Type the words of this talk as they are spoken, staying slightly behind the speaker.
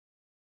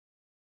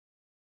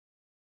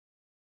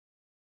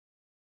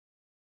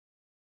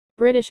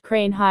British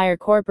Crane Hire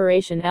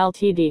Corporation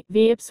Ltd.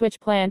 v Ipswich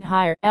Plant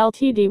Hire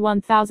Ltd.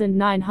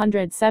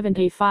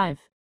 1975.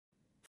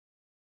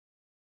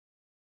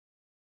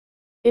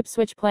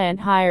 Ipswich Plant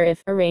Hire.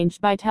 If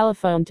arranged by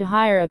telephone to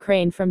hire a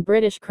crane from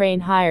British Crane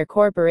Hire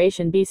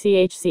Corporation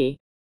BCHC.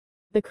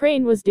 The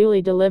crane was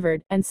duly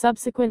delivered, and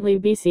subsequently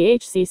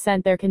BCHC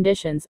sent their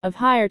conditions of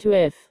hire to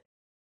IF.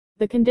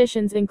 The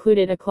conditions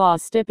included a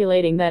clause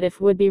stipulating that IF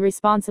would be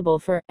responsible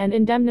for, and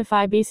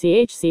indemnify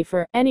BCHC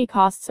for, any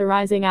costs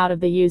arising out of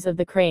the use of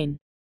the crane.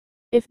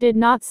 IF did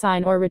not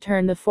sign or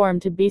return the form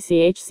to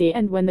BCHC,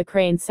 and when the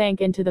crane sank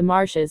into the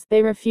marshes,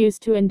 they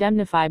refused to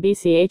indemnify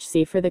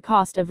BCHC for the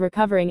cost of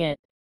recovering it.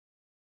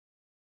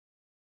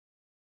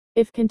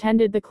 If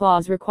contended the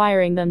clause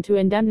requiring them to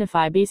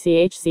indemnify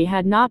BCHC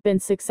had not been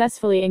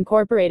successfully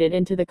incorporated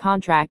into the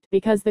contract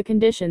because the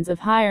conditions of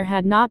hire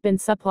had not been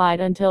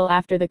supplied until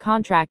after the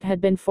contract had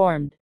been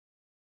formed.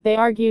 They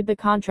argued the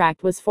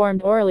contract was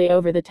formed orally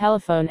over the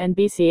telephone and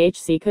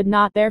BCHC could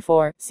not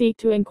therefore seek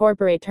to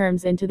incorporate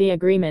terms into the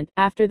agreement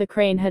after the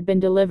crane had been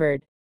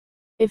delivered.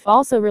 IF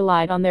also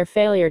relied on their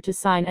failure to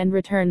sign and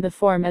return the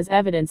form as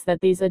evidence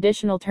that these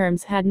additional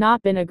terms had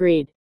not been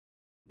agreed.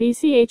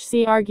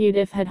 BCHC argued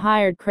IF had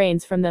hired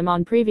cranes from them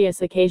on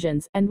previous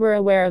occasions and were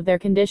aware of their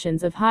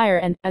conditions of hire,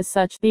 and, as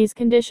such, these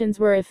conditions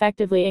were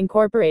effectively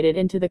incorporated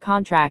into the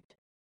contract.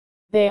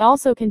 They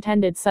also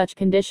contended such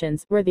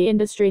conditions were the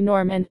industry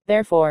norm and,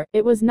 therefore,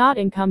 it was not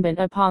incumbent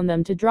upon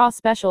them to draw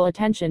special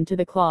attention to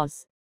the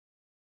clause.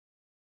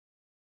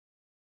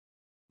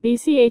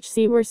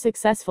 BCHC were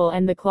successful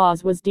and the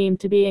clause was deemed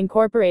to be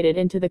incorporated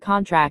into the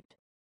contract.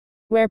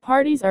 Where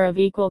parties are of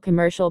equal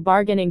commercial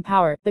bargaining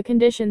power, the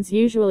conditions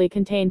usually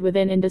contained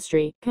within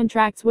industry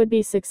contracts would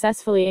be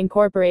successfully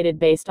incorporated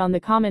based on the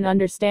common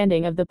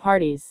understanding of the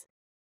parties.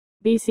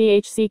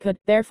 BCHC could,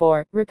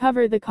 therefore,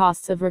 recover the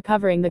costs of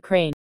recovering the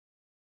crane.